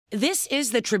This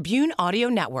is the Tribune Audio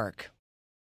Network.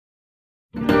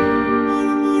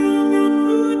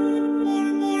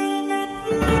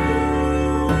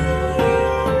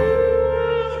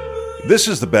 This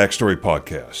is the Backstory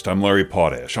Podcast. I'm Larry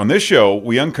Potash. On this show,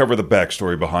 we uncover the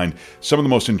backstory behind some of the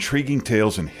most intriguing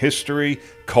tales in history,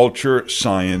 culture,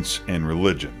 science, and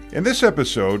religion. In this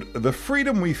episode, the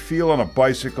freedom we feel on a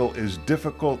bicycle is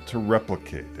difficult to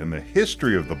replicate, and the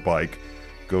history of the bike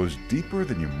goes deeper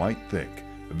than you might think.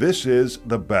 This is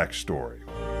the Backstory.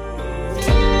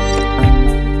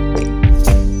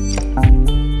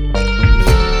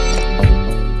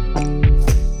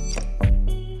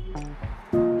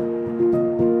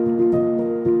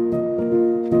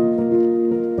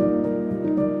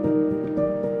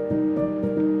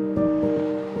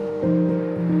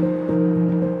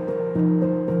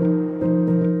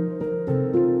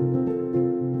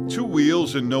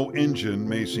 And no engine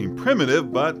may seem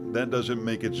primitive, but that doesn't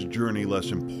make its journey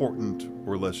less important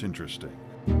or less interesting.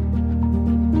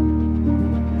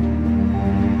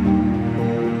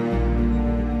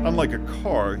 Unlike a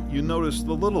car, you notice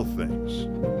the little things.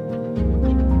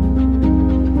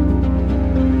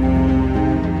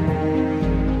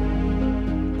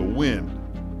 The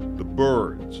wind, the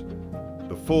birds,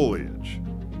 the foliage.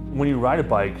 When you ride a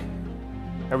bike,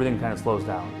 everything kind of slows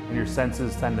down and your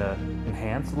senses tend to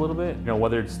enhance a little bit. You know,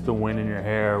 whether it's the wind in your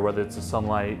hair, whether it's the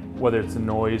sunlight, whether it's the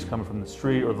noise coming from the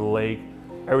street or the lake,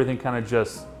 everything kind of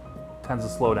just tends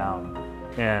to slow down,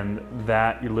 and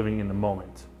that you're living in the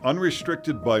moment.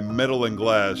 Unrestricted by metal and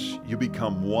glass, you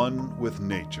become one with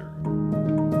nature.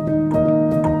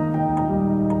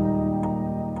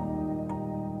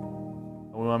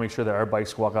 We want to make sure that our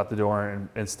bikes walk out the door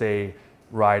and stay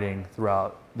riding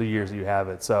throughout the years that you have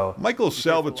it. So Michael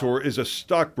Salvatore is a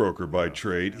stockbroker by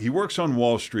trade. He works on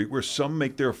Wall Street where some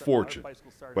make their fortune,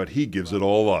 but he gives it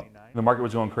all up. The market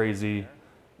was going crazy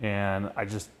and I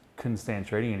just couldn't stand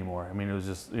trading anymore. I mean, it was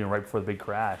just, right before the big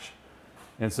crash.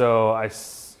 And so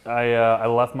I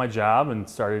left my job and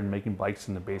started making bikes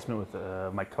in the basement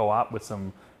with my co-op with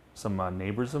some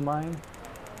neighbors of mine.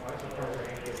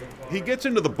 He gets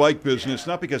into the bike business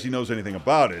not because he knows anything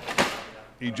about it.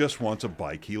 He just wants a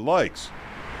bike he likes.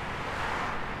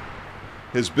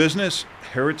 His business,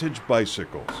 Heritage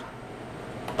Bicycles,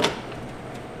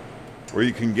 where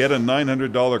you can get a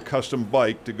 $900 custom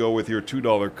bike to go with your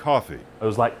 $2 coffee. It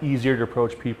was a lot easier to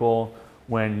approach people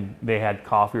when they had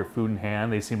coffee or food in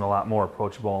hand. They seemed a lot more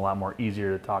approachable and a lot more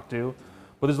easier to talk to.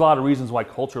 But there's a lot of reasons why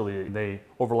culturally they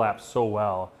overlap so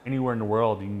well. Anywhere in the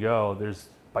world you can go, there's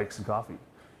bikes and coffee.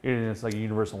 It's like a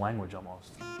universal language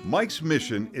almost. Mike's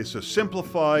mission is to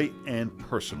simplify and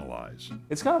personalize.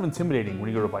 It's kind of intimidating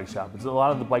when you go to a bike shop. A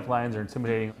lot of the bike lines are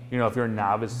intimidating. If you're a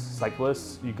novice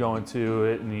cyclist, you go into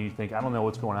it and you think, I don't know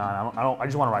what's going on. I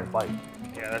just want to ride a bike.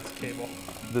 Yeah, that's a cable.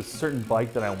 The certain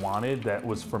bike that I wanted that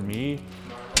was for me,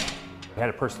 it had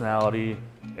a personality,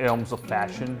 almost a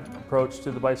fashion approach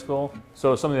to the bicycle.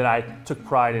 So it's something that I took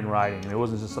pride in riding. It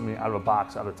wasn't just something out of a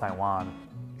box out of Taiwan.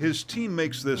 His team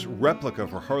makes this replica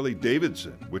for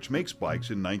Harley-Davidson, which makes bikes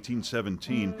in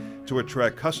 1917 to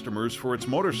attract customers for its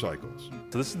motorcycles.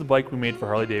 So this is the bike we made for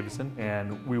Harley-Davidson,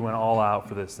 and we went all out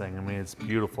for this thing. I mean, it's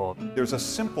beautiful. There's a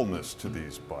simpleness to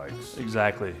these bikes.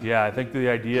 Exactly. Yeah, I think the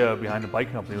idea behind the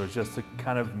bike company was just to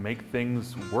kind of make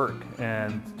things work,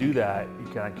 and to do that,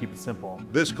 you kind of keep it simple.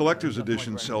 This collector's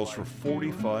edition sells for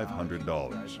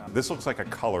 $4,500. This looks like a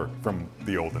color from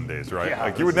the olden days, right? Yeah,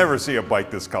 like you would never see a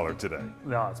bike this color today.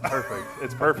 No, it's perfect.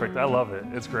 It's perfect. I love it.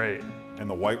 It's great. And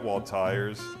the white wall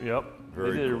tires. Yep.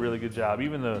 Very They did cool. a really good job.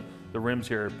 Even the rims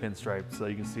here are pinstriped, so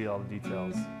you can see all the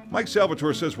details. Mike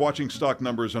Salvatore says watching stock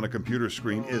numbers on a computer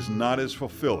screen is not as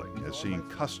fulfilling as seeing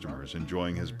customers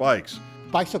enjoying his bikes.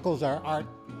 Bicycles are art,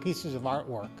 pieces of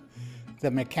artwork,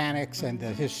 the mechanics and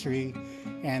the history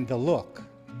and the look.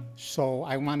 So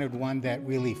I wanted one that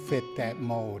really fit that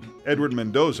mode. Edward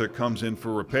Mendoza comes in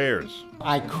for repairs.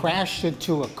 I crashed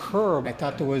into a curb. I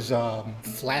thought there was a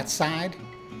flat side,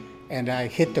 and I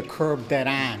hit the curb dead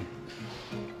on.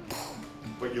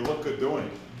 But you look good doing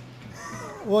it.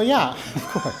 Well, yeah, of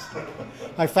course.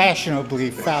 I fashionably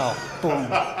fell. Boom.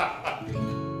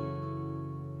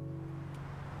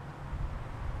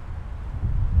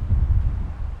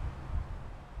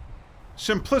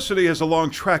 Simplicity has a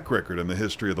long track record in the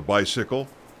history of the bicycle.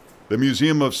 The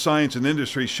Museum of Science and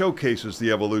Industry showcases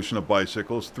the evolution of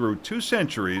bicycles through 2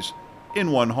 centuries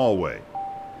in one hallway.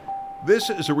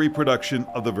 This is a reproduction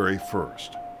of the very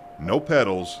first. No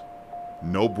pedals,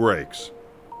 no brakes.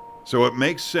 So it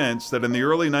makes sense that in the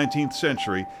early 19th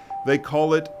century, they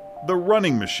call it the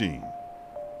running machine.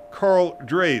 Carl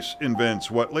Drace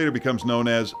invents what later becomes known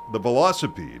as the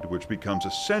velocipede, which becomes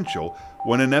essential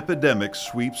when an epidemic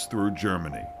sweeps through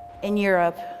Germany. In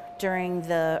Europe, during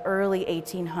the early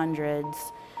 1800s,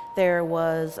 there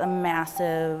was a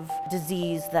massive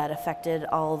disease that affected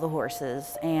all the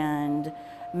horses, and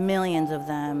millions of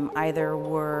them either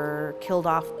were killed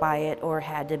off by it or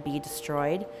had to be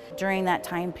destroyed. During that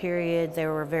time period,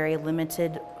 there were very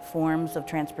limited forms of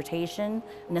transportation.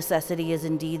 Necessity is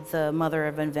indeed the mother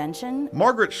of invention.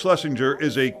 Margaret Schlesinger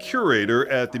is a curator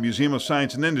at the Museum of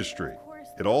Science and Industry.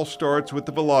 It all starts with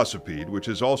the velocipede, which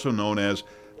is also known as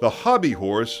the hobby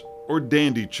horse or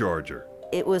dandy charger.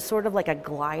 It was sort of like a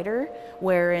glider,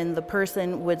 wherein the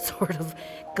person would sort of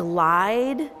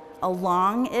glide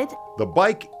along it. The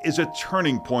bike is a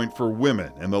turning point for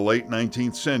women in the late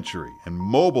 19th century and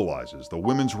mobilizes the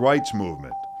women's rights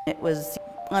movement. It was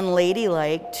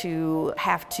unladylike to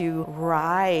have to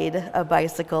ride a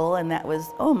bicycle, and that was,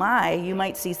 oh my, you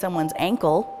might see someone's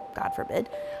ankle, God forbid.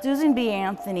 Susan B.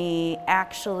 Anthony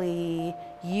actually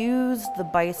used the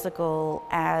bicycle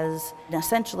as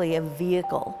essentially a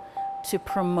vehicle to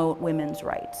promote women's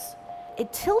rights.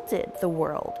 It tilted the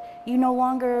world. You no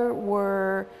longer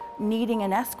were needing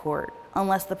an escort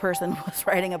unless the person was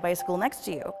riding a bicycle next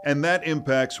to you. And that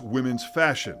impacts women's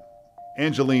fashion.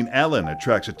 Angeline Allen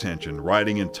attracts attention,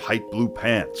 riding in tight blue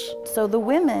pants. So the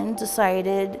women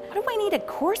decided, what do I need a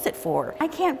corset for? I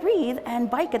can't breathe and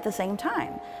bike at the same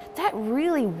time. That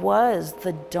really was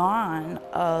the dawn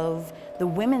of the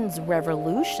women's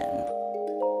revolution.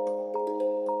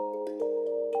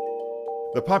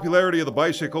 The popularity of the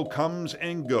bicycle comes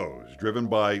and goes, driven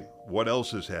by what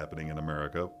else is happening in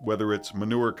America, whether it's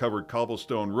manure-covered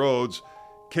cobblestone roads,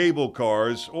 cable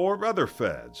cars, or other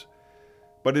fads.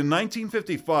 But in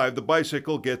 1955, the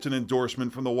bicycle gets an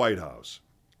endorsement from the White House.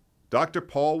 Dr.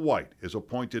 Paul White is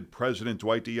appointed President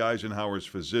Dwight D. Eisenhower's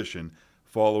physician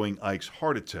following Ike's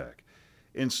heart attack.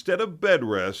 Instead of bed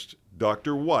rest,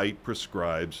 Dr. White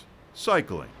prescribes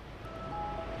cycling.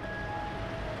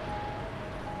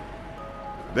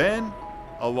 Then,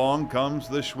 along comes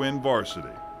the Schwinn Varsity.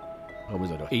 What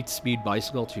was it, an 8-speed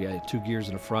bicycle? You had 2 gears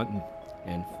in the front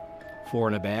and 4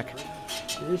 in the back.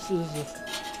 This is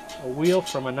a wheel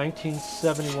from a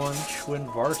 1971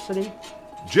 Schwinn Varsity.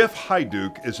 Jeff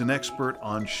Hyduke is an expert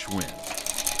on Schwinn.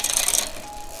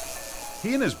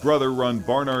 He and his brother run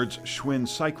Barnard's Schwinn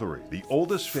Cyclery, the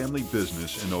oldest family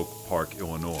business in Oak Park,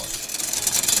 Illinois.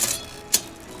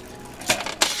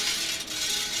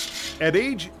 At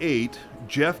age 8,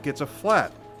 Jeff gets a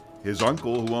flat. His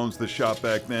uncle, who owns the shop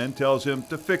back then, tells him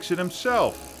to fix it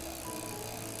himself.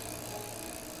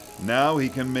 Now he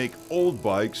can make old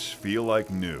bikes feel like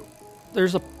new.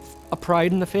 There's a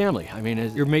pride in the family. I mean,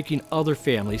 you're making other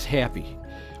families happy.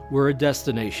 We're a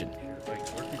destination.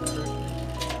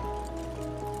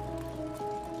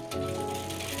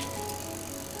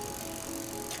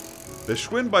 The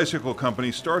Schwinn Bicycle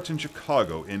Company starts in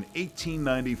Chicago in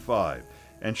 1895.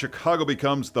 And Chicago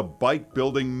becomes the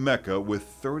bike-building mecca with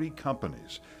 30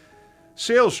 companies.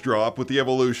 Sales drop with the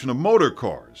evolution of motor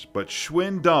cars, but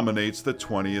Schwinn dominates the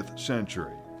 20th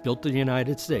century. Built in the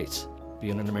United States.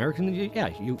 Being an American,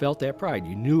 you felt that pride.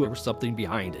 You knew there was something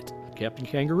behind it. Captain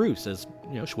Kangaroo says,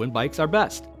 Schwinn bikes are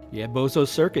best. You had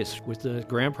Bozo's Circus with the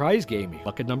grand prize game.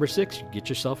 Bucket number 6, you get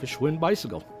yourself a Schwinn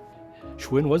bicycle.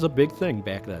 Schwinn was a big thing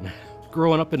back then.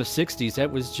 Growing up in the 60s,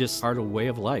 that was just part of the way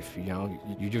of life. You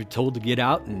were told to get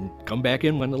out and come back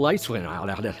in when the lights went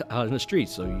out in the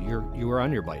streets, so you were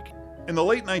on your bike. In the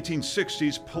late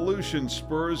 1960s, pollution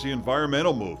spurs the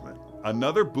environmental movement.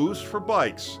 Another boost for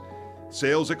bikes.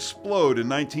 Sales explode in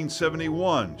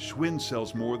 1971. Schwinn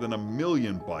sells more than 1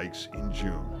 million bikes in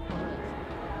June.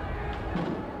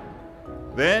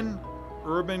 Then,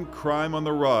 urban crime on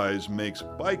the rise makes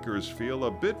bikers feel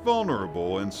a bit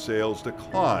vulnerable and sales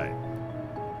decline.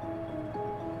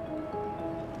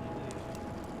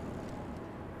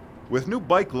 With new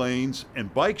bike lanes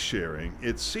and bike sharing,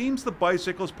 it seems the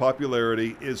bicycle's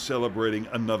popularity is celebrating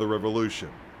another revolution.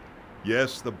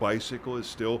 Yes, the bicycle is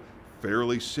still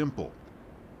fairly simple.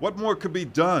 What more could be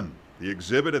done? The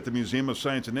exhibit at the Museum of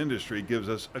Science and Industry gives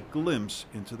us a glimpse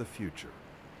into the future.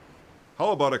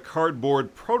 How about a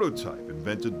cardboard prototype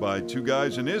invented by 2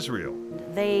 guys in Israel?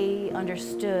 They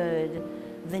understood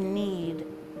the need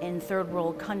in third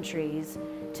world countries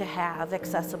to have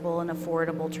accessible and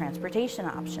affordable transportation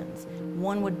options.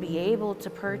 One would be able to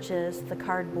purchase the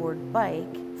cardboard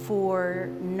bike for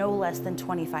no less than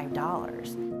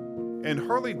 $25. And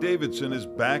Harley-Davidson is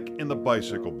back in the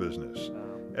bicycle business.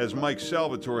 As Mike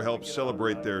Salvatore helps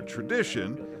celebrate their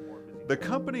tradition, the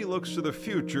company looks to the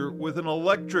future with an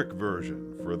electric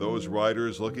version for those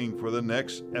riders looking for the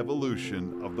next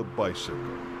evolution of the bicycle.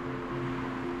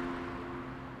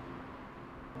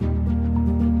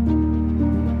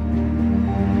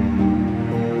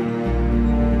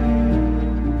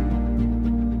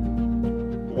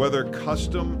 Whether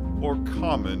custom or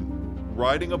common,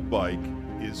 riding a bike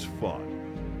is fun.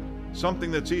 Something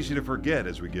that's easy to forget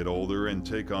as we get older and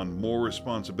take on more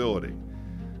responsibility.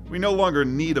 We no longer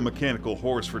need a mechanical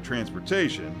horse for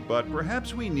transportation, but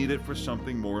perhaps we need it for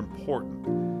something more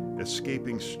important: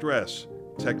 escaping stress,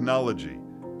 technology,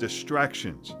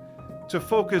 distractions, to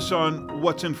focus on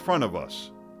what's in front of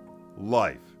us,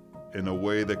 life, in a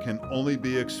way that can only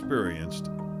be experienced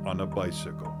on a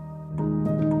bicycle.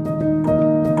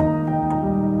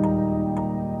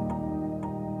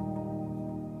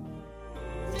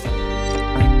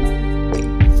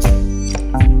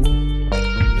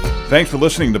 Thanks for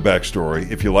listening to Backstory.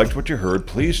 If you liked what you heard,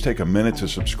 please take a minute to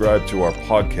subscribe to our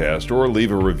podcast or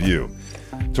leave a review.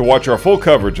 To watch our full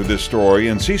coverage of this story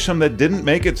and see some that didn't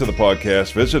make it to the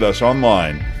podcast, visit us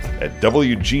online at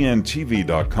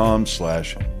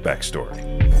wgntv.com/backstory.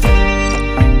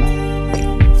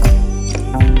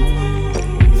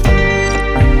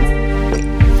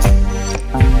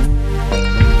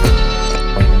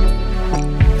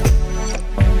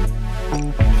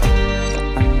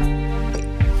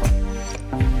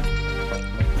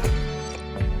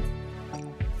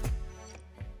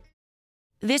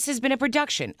 This has been a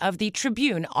production of the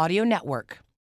Tribune Audio Network.